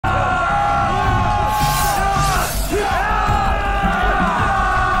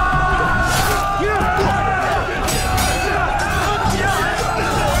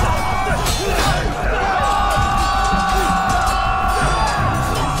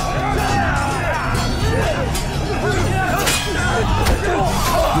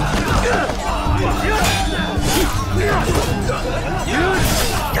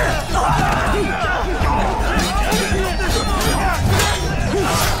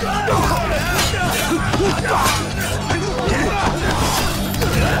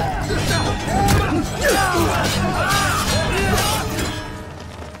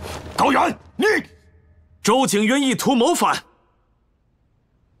高原，你周景渊意图谋反，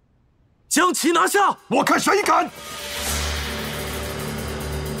将其拿下！我看谁敢！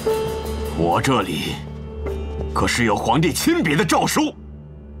我这里可是有皇帝亲笔的诏书，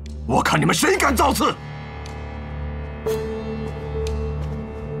我看你们谁敢造次！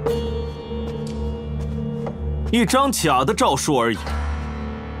一张假的诏书而已，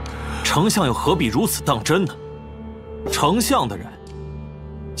丞相又何必如此当真呢？丞相的人，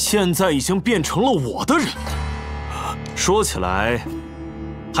现在已经变成了我的人。说起来，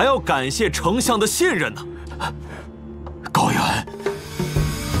还要感谢丞相的信任呢。高原，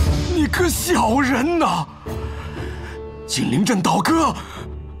你个小人呐！金陵镇倒戈，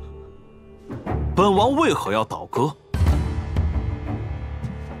本王为何要倒戈？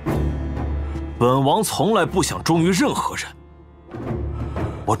本王从来不想忠于任何人，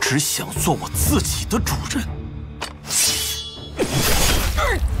我只想做我自己的主人。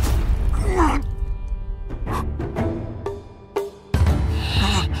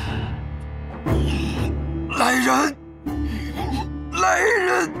来人！来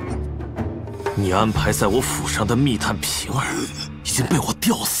人！你安排在我府上的密探平儿已经被我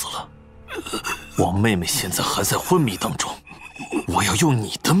吊死了，王妹妹现在还在昏迷当中，我要用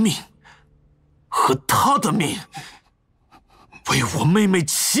你的命和她的命为我妹妹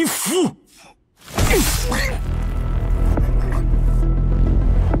祈福。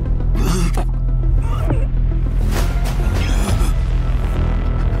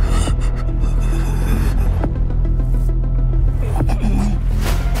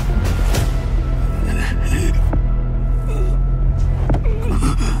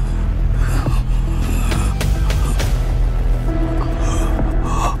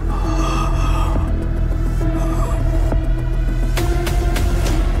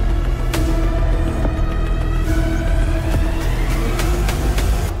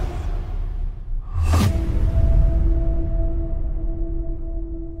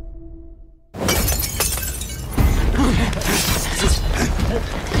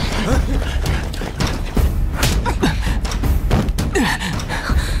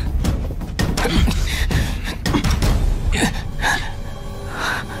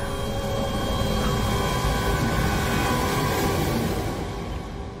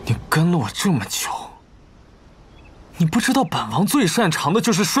跟了我这么久，你不知道本王最擅长的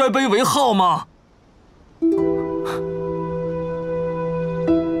就是摔杯为号吗？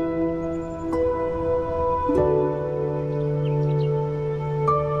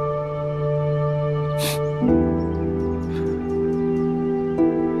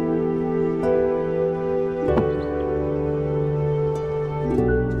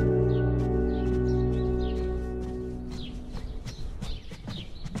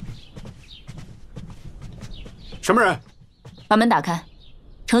什么人？把门打开，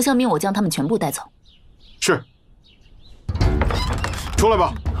丞相命我将他们全部带走。是。出来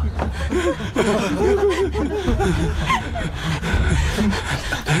吧。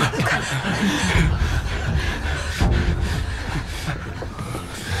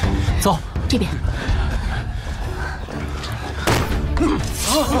走，这边。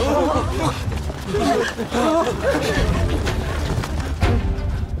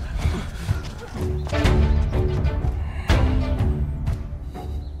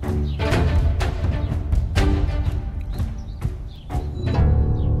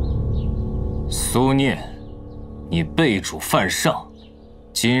苏念，你背主犯上，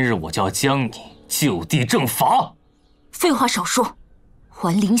今日我就要将你就地正法。废话少说，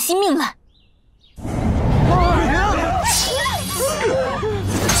还灵犀命来！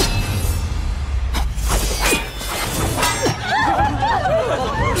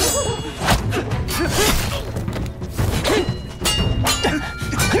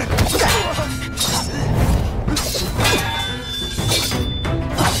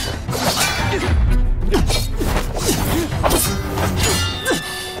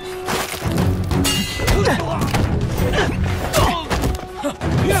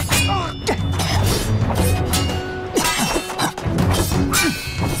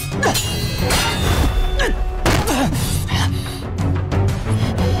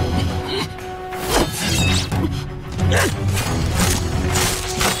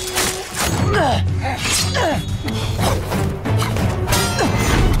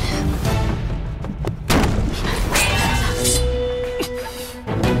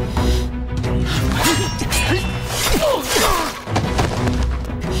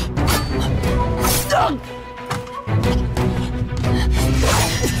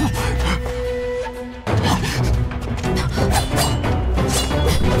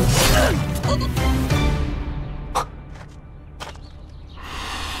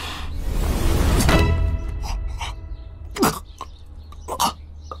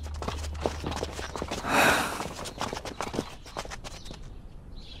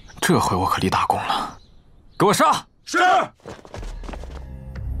这回我可立大功了，给我杀！是。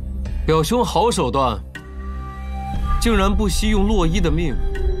表兄好手段，竟然不惜用洛伊的命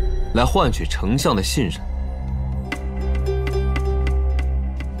来换取丞相的信任。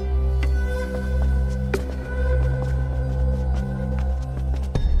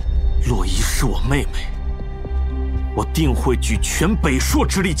洛伊是我妹妹，我定会举全北朔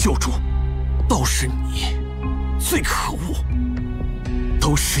之力救助。倒是你，最可恶，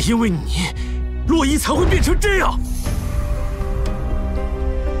都是因为你，洛伊才会变成这样。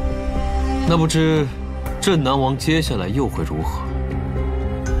那不知镇南王接下来又会如何？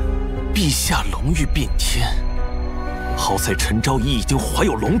陛下龙玉变天，好在陈昭仪已经怀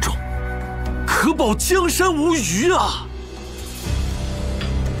有龙种，可保江山无虞啊！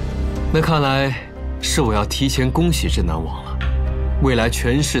那看来是我要提前恭喜镇南王了，未来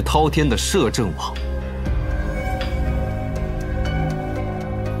权势滔天的摄政王。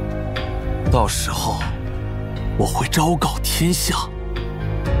到时候我会昭告天下，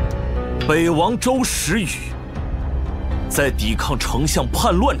北王周时雨在抵抗丞相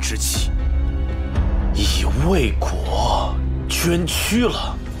叛乱之际，已为国捐躯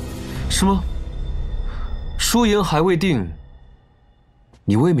了。是吗？输赢还未定，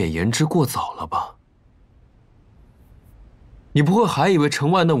你未免言之过早了吧？你不会还以为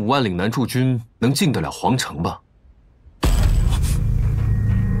城外那5万岭南驻军能进得了皇城吧？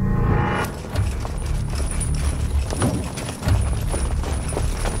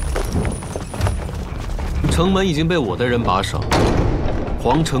城门已经被我的人把守，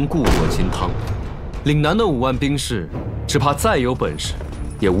皇城固若金汤，岭南的5万兵士，只怕再有本事，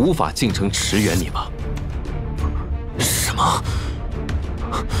也无法进城驰援你吧？什么？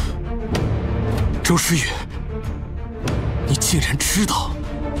周时雨，你竟然知道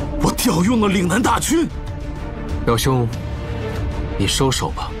我调用了岭南大军？表兄，你收手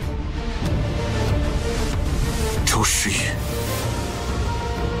吧。周时雨，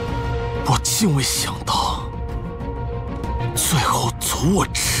我竟未想到，最后阻我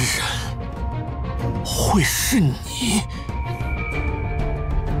之人会是你。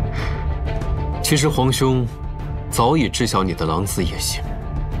其实皇兄早已知晓你的狼子野心。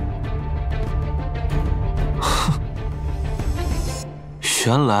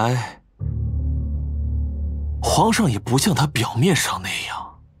原来皇上也不像他表面上那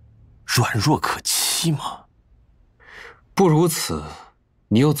样软弱可欺吗？不如此，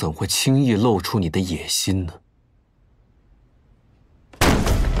你又怎会轻易露出你的野心呢？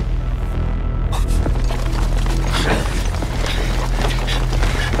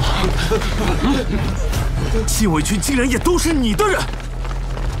禁卫军竟然也都是你的人，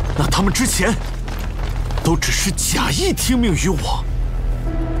那他们之前都只是假意听命于我。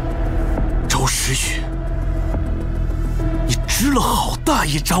周时雨，你织了好大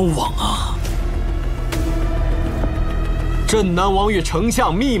一张网啊！镇南王与丞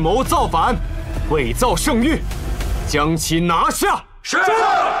相密谋造反，伪造圣谕，将其拿下。是。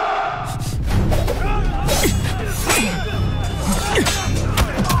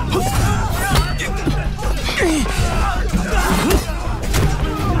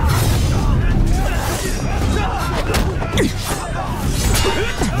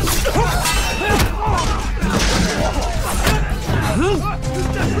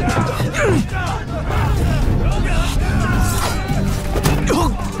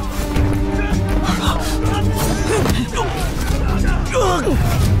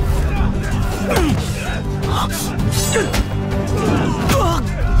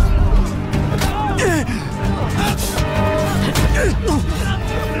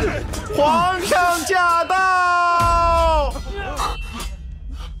皇上驾到！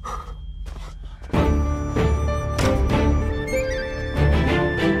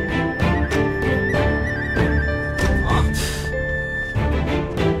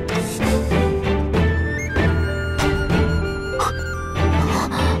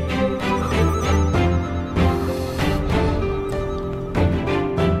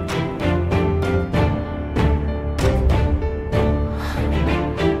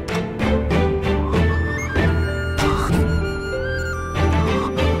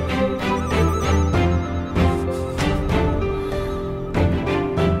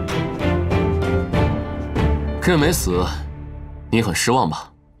朕没死，你很失望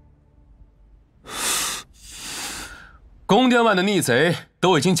吧？宫殿外的逆贼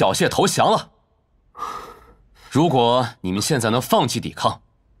都已经缴械投降了。如果你们现在能放弃抵抗，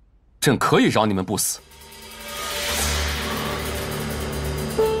朕可以饶你们不死。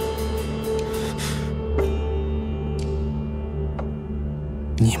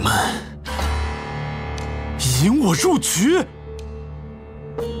你们引我入局，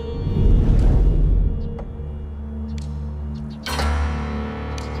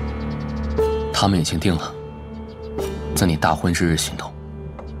他们已经定了，在你大婚之日行动。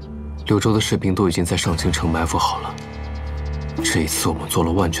柳州的士兵都已经在上京城埋伏好了。这一次我们做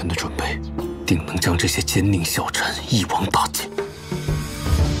了万全的准备，定能将这些奸佞小臣一网打尽。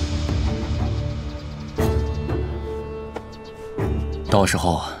到时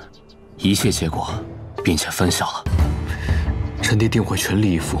候，一切结果并且分晓了。臣弟定会全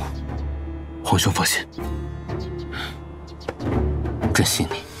力以赴，皇兄放心。朕信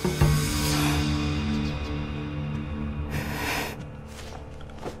你。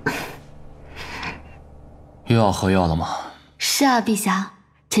又要喝药了吗？是啊，陛下。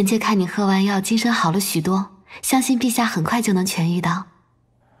臣妾看你喝完药，精神好了许多，相信陛下很快就能痊愈的。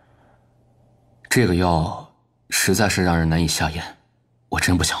这个药实在是让人难以下咽，我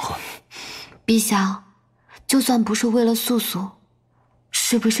真不想喝。陛下，就算不是为了素素，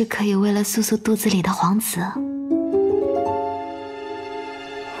是不是可以为了素素肚子里的皇子？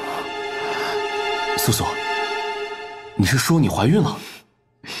素素，你是说你怀孕了？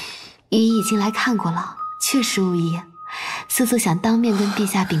御医已经来看过了，确实无疑。素素想当面跟陛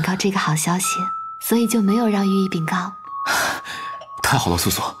下禀告这个好消息，所以就没有让御医禀告。太好了，素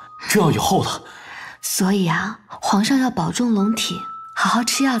素，这样有后了。所以啊，皇上要保重龙体，好好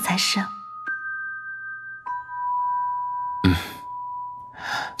吃药才是。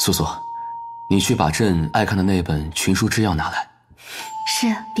素素，你去把朕爱看的那本群书治药拿来。是，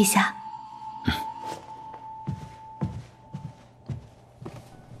陛下。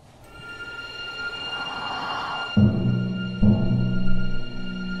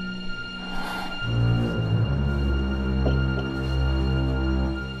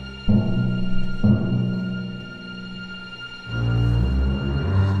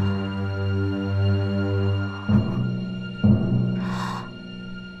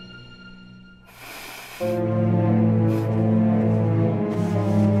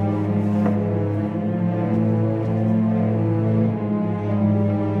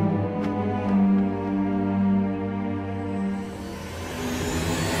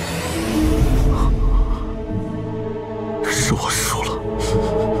是我输了。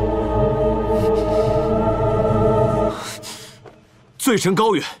罪臣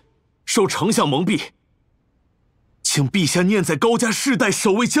高远，受丞相蒙蔽，请陛下念在高家世代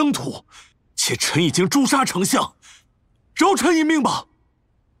守卫疆土，且臣已经诛杀丞相，饶臣一命吧。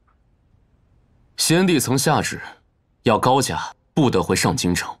先帝曾下旨，要高家不得回上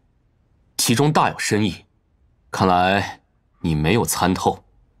京城，其中大有深意。看来你没有参透，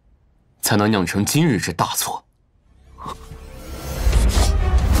才能酿成今日之大错。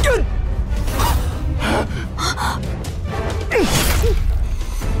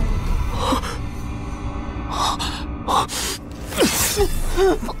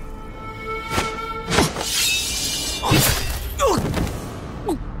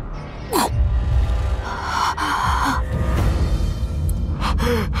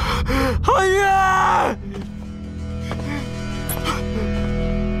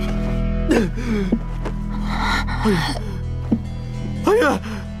阿月，阿月，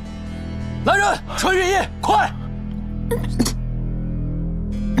来人，传御医，快！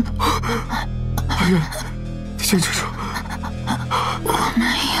阿月，坚持住。我没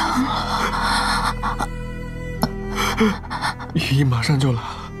有了。御医马上就来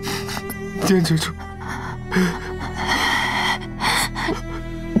了，坚持住。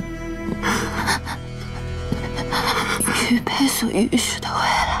玉佩所预示的未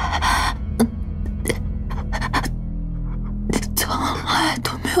来，从来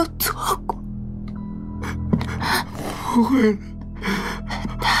都没有错过。不会的，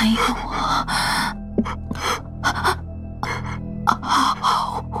答应我，好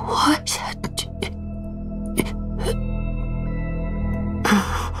好活下去。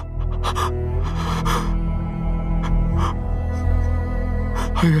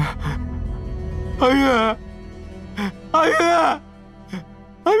阿月，阿月。阿月，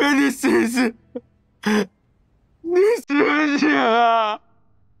阿月，你醒醒！你醒醒啊！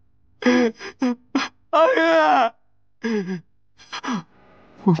阿月，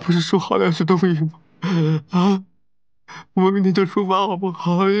我不是说好了要去东营吗？啊，我们明天就出发好不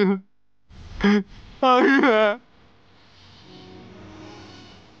好？阿月，阿月。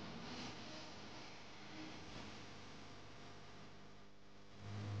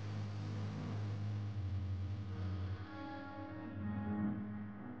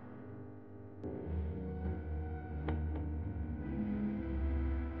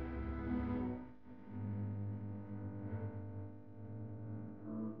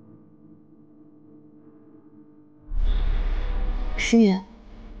诗雨，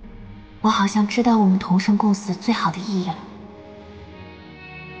我好像知道我们同生共死最好的意义了。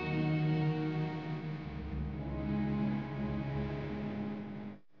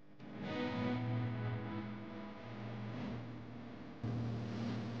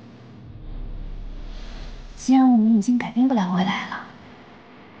既然我们已经改变不了未来了，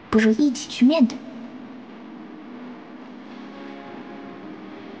不如一起去面对。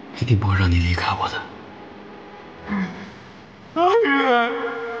一定不会让你离开我的。阿月，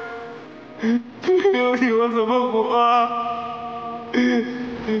没有你我怎么活啊？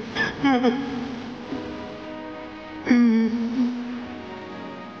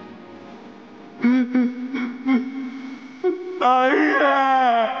阿月，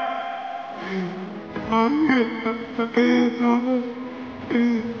阿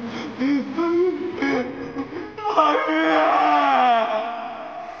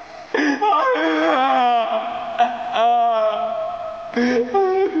月，阿月，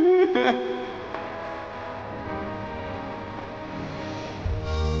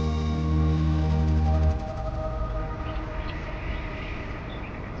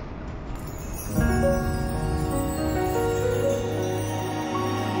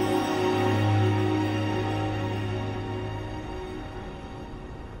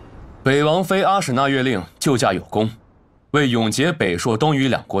北王妃阿史那月令救驾有功，为永结北朔东夷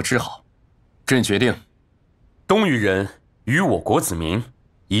两国之好，朕决定，东夷人与我国子民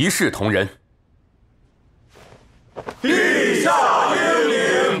一视同仁。陛下英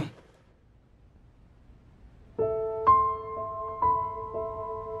明。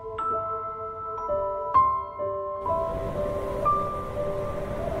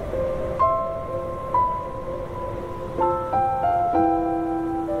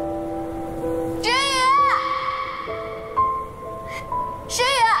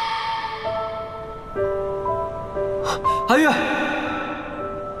阿月，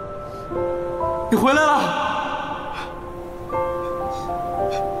你回来了。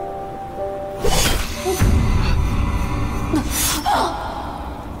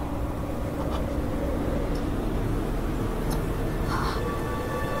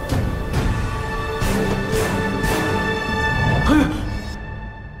阿月，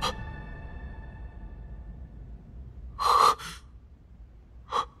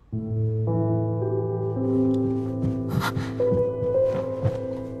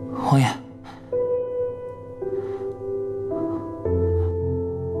王爷，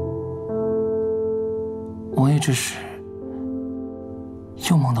王爷这是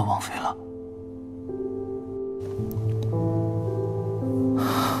又梦到王妃了。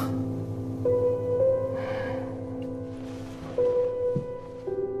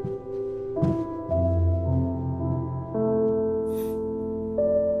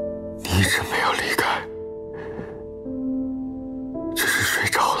你一直没有离开，只是睡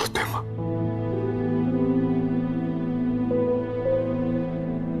着了，对吗？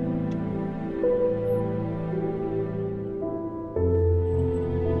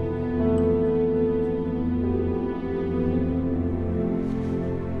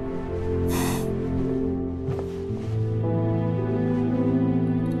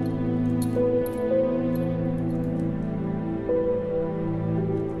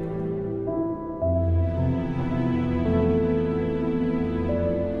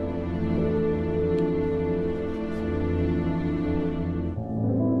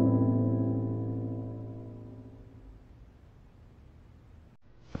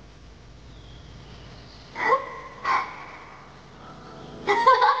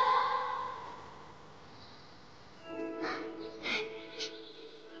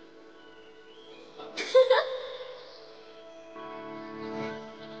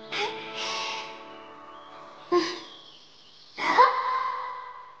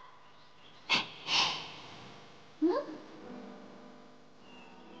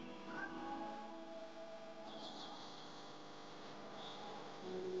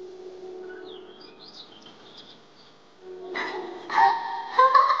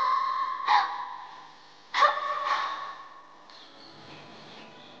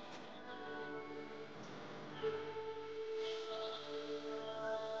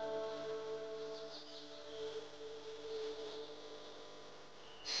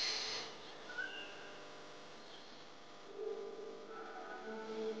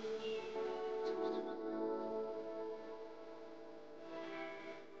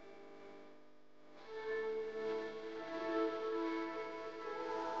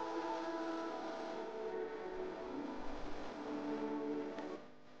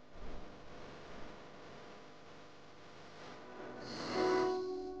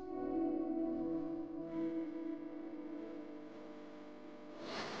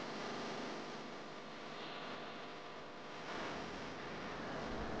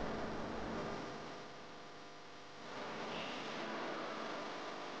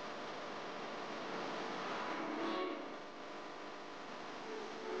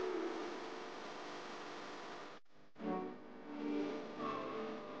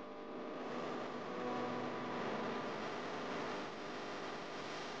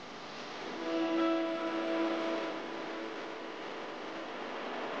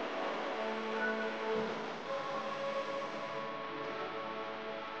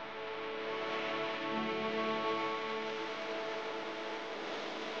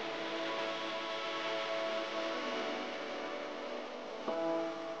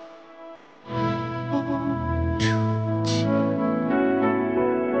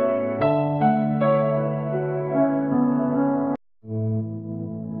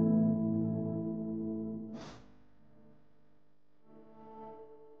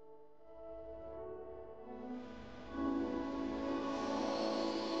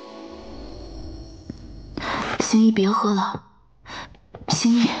星一别喝了，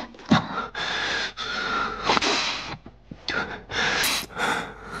星一。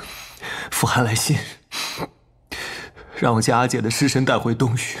父还来信，让我将阿姐的尸身带回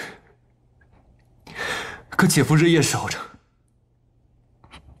东域。可姐夫日夜守着，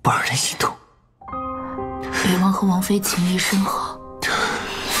不让人移动。北王和王妃情谊深厚，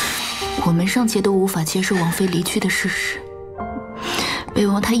我们尚且都无法接受王妃离去的事实，北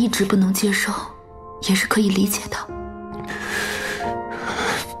王他一直不能接受，也是可以理解的。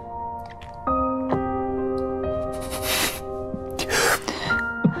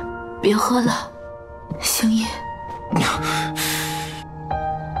别喝了，星夜。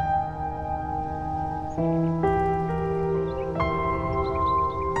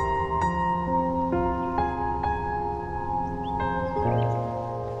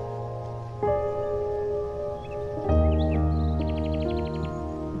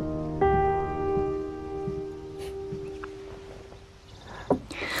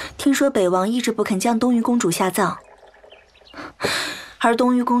听说北王一直不肯将东隅公主下葬，而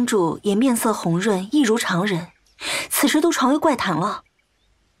东隅公主也面色红润，一如常人，此事都传为怪谈了。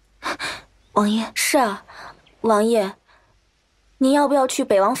王爷，是啊，王爷，您要不要去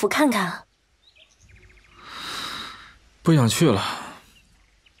北王府看看？不想去了，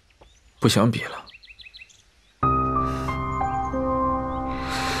不想比了。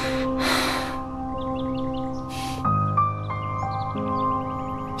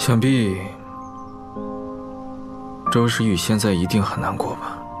想必周时雨现在一定很难过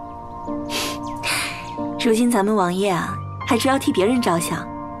吧？如今咱们王爷啊，还知道替别人着想，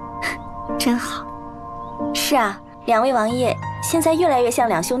真好。是啊，两位王爷现在越来越像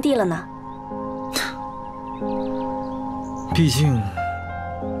两兄弟了呢。毕竟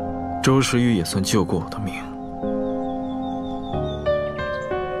周时雨也算救过我的命。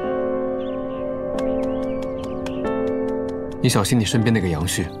你小心你身边那个杨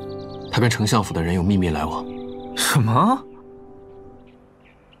旭，他跟丞相府的人有秘密来往。什么？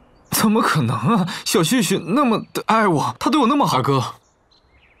怎么可能啊！小旭旭那么的爱我，他对我那么好。大哥，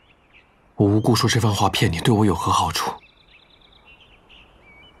我无故说这番话骗你，对我有何好处？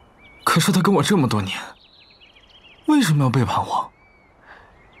可是他跟我这么多年，为什么要背叛我？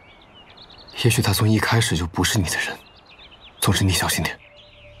也许他从一开始就不是你的人。总之，你小心点。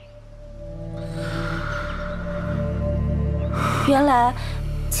原来，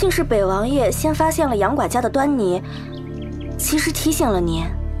竟是北王爷先发现了杨寡家的端倪，及时提醒了您。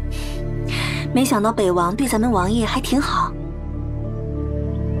没想到北王对咱们王爷还挺好。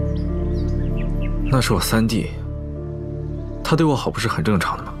那是我三弟，他对我好不是很正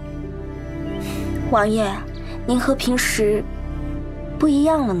常的吗？王爷，您和平时不一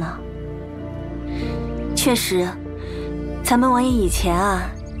样了呢。确实，咱们王爷以前啊，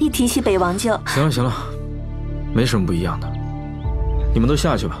一提起北王就……行了行了，没什么不一样的。你们都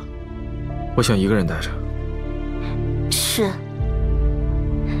下去吧，我想一个人待着。是，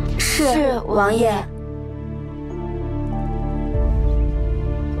王爷。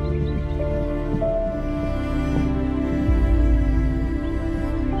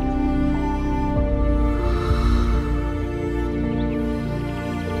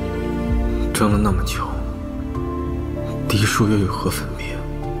争了那么久，嫡庶又有何分别？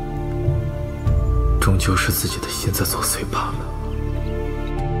终究是自己的心在作祟罢了。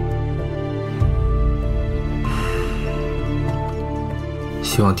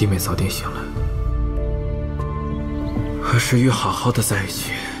希望弟妹早点醒来，和时雨好好的在一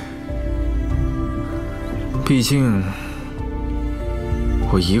起。毕竟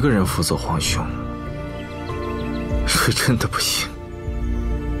我一个人辅佐皇兄，是真的不行。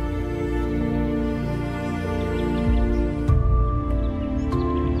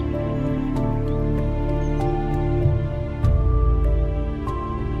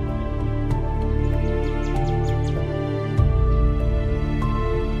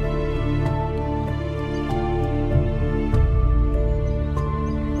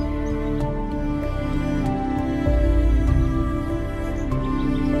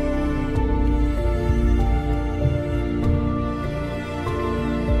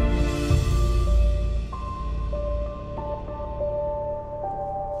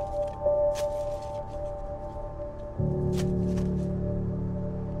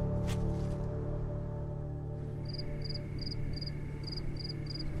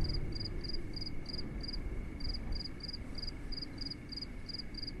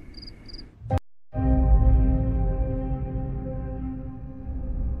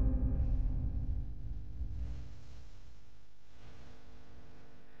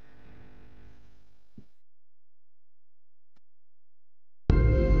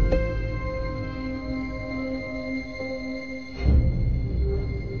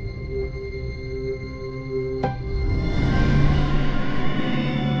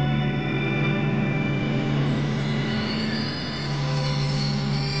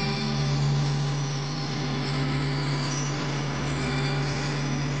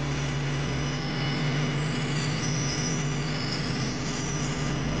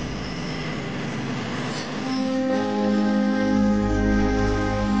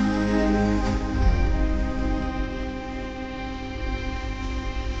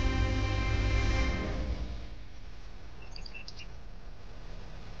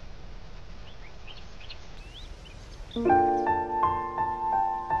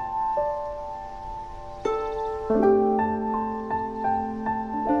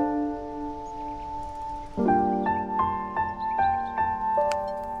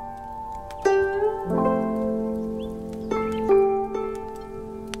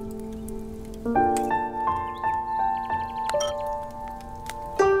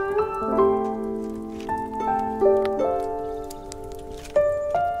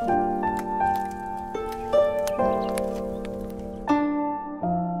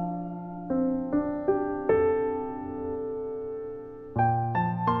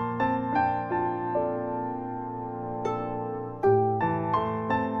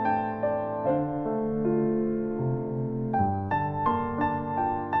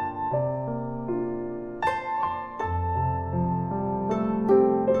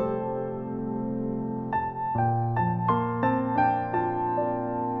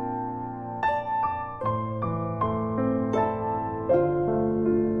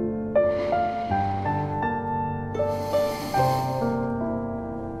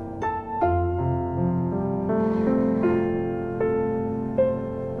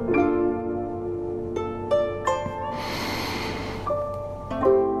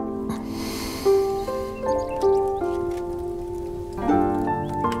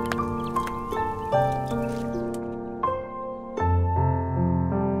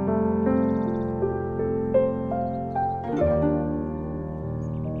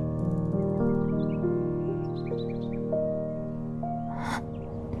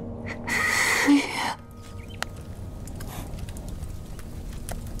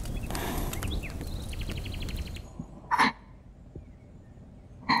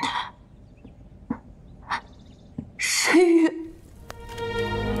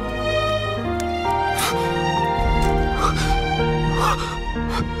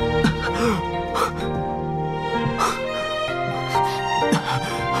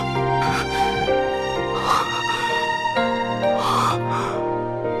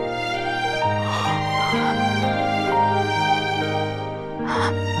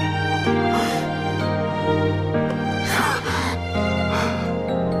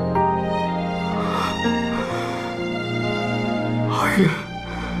阿月，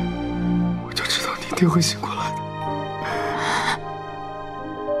我就知道你一定会醒过来的。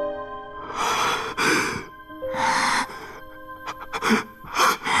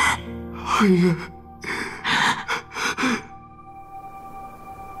阿月。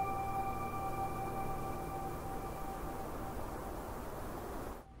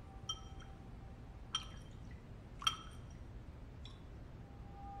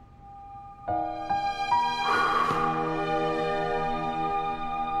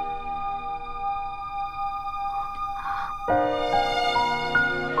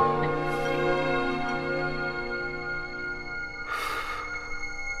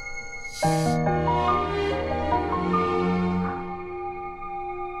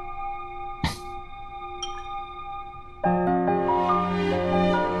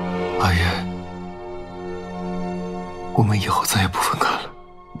阿月，我们以后再也不分开了，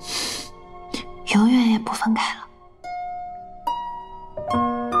永远也不分开了。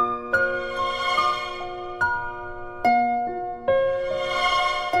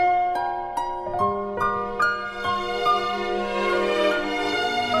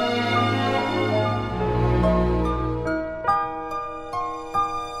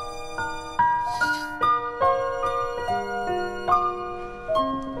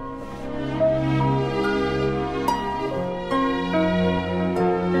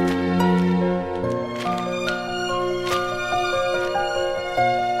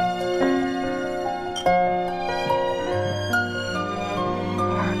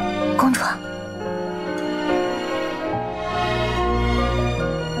公主，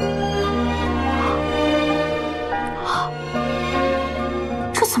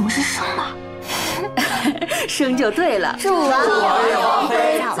这怎么是生啊？生就对了，祝王爷王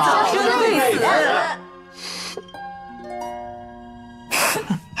妃早生贵子。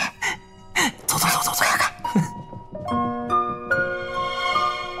走走走走走，看看。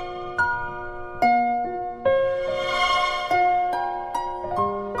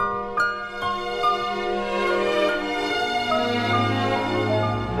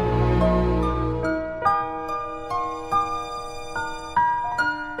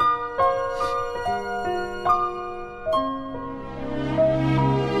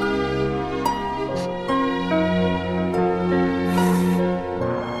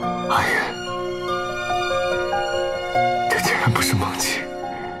阿月，这竟然不是梦境。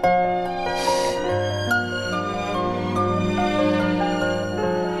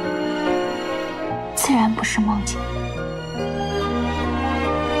自然不是梦境。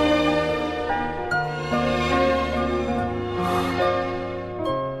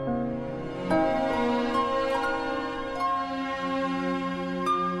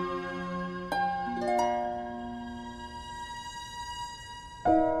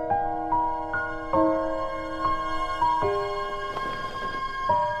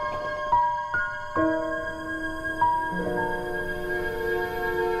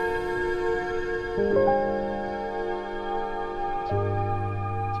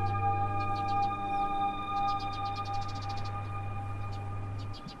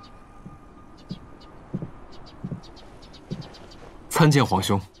参见皇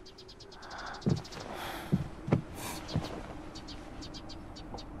兄。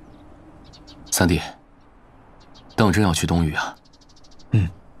三弟，当真要去东隅啊？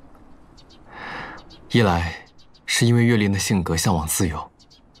一来是因为岳林的性格向往自由，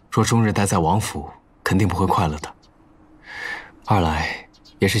若终日待在王府，肯定不会快乐的；二来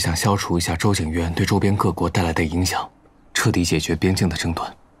也是想消除一下周景渊对周边各国带来的影响，彻底解决边境的争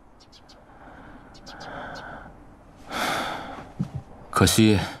端。可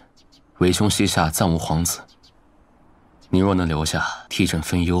惜，韦兄膝下暂无皇子。你若能留下替朕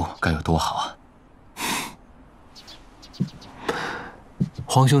分忧，该有多好啊！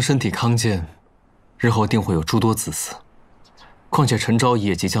皇兄身体康健，日后定会有诸多子嗣。况且陈昭仪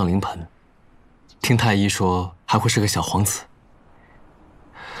也即将临盆，听太医说还会是个小皇子。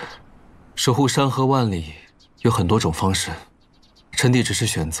守护山河万里有很多种方式，臣弟只是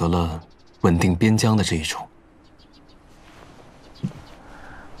选择了稳定边疆的这一种。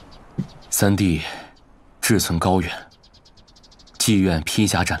三弟志存高远，既愿披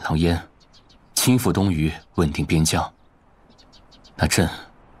甲斩狼烟，亲赴东隅，稳定边疆。那朕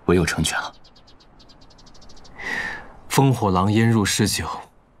唯有成全了。烽火狼烟入诗酒，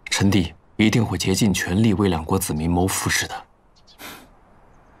臣弟一定会竭尽全力为两国子民谋福祉的。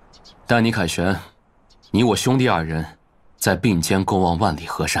但你凯旋，你我兄弟二人在并肩共望万里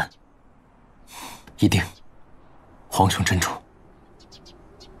河山。一定，皇兄珍重。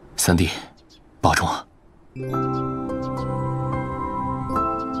三弟，保重啊。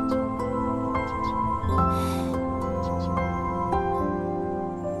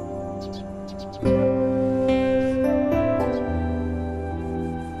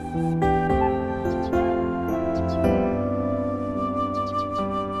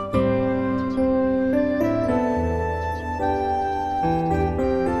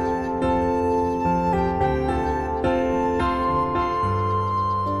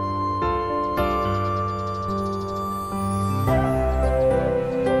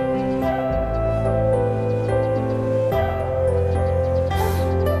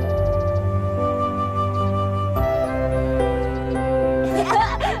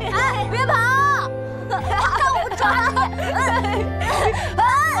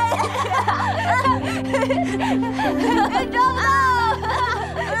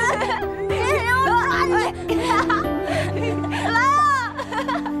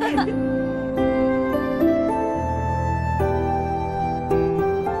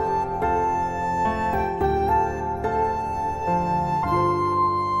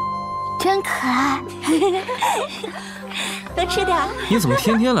真可爱，多吃点。你怎么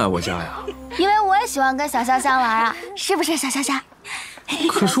天天来我家呀？因为我也喜欢跟小香香玩啊，是不是小香香？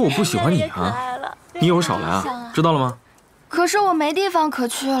可是我不喜欢你啊，你以后少来啊，知道了吗？可是我没地方可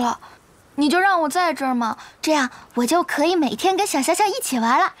去了，你就让我在这儿嘛，这样我就可以每天跟小香香一起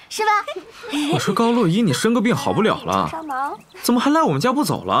玩了，是吧？我说高洛伊，你生个病好不了了，怎么还来我们家不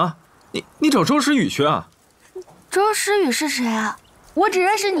走了？你找周时雨去啊？周时雨是谁啊？我只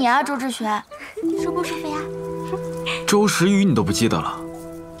认识你啊，周志学。舒不舒服呀？周时雨你都不记得了？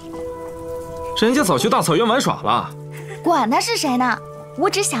人家早去大草原玩耍了。管他是谁呢，我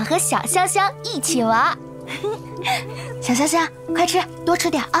只想和小香香一起玩。小香香，快吃，多吃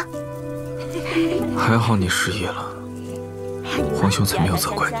点啊！还好你失忆了，皇兄才没有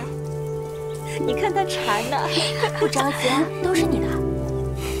责怪你。你看他馋呢，不着急，都是你的。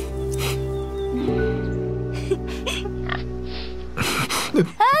哎，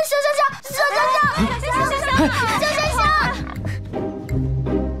小香香，小香香，小香香，小香香！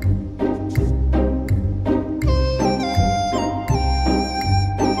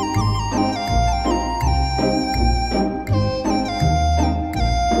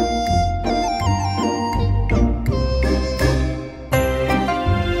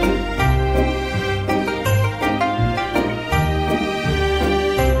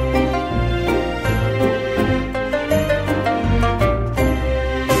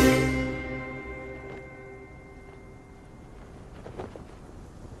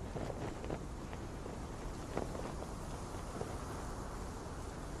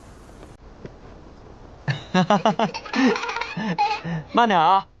慢点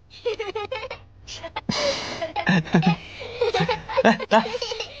啊！来，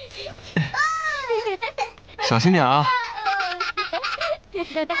小心点啊！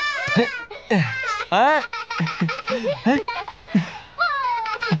哎，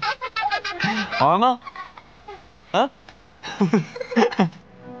好玩吗？啊？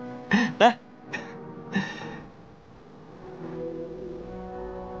来。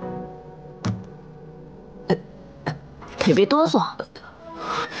你别哆嗦。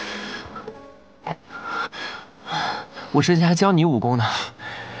我之前还教你武功呢，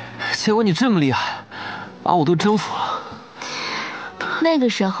结果你这么厉害，把我都征服了。那个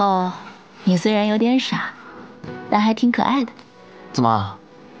时候，你虽然有点傻，但还挺可爱的。怎么，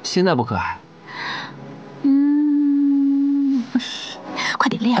现在不可爱？快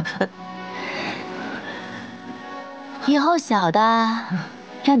点练。以后小的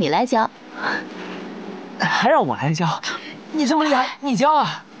让你来教。还让我来教？你这么厉害，你教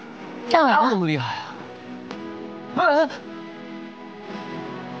啊？当然了，那么厉害啊！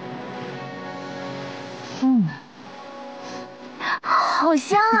好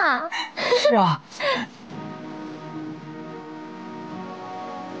香啊！是啊。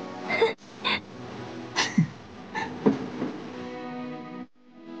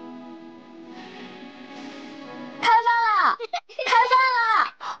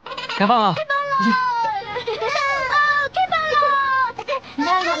开饭了！你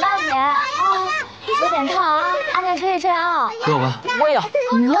看看慢点啊，有点烫啊，按点吹一吹啊。给我吧，我也要。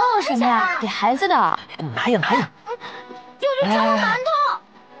你要什么呀？给孩子的。拿呀拿呀。就是吃馒头。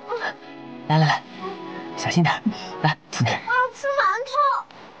来，小心点，来，请吃。我要吃馒头。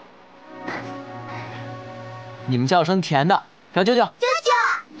你们叫声甜的，小舅舅。舅舅。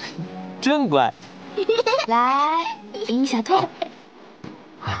真乖。来，饮一下汤。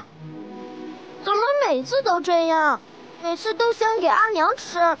怎么每次都这样？每次都先给阿娘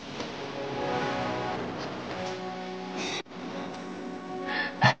吃，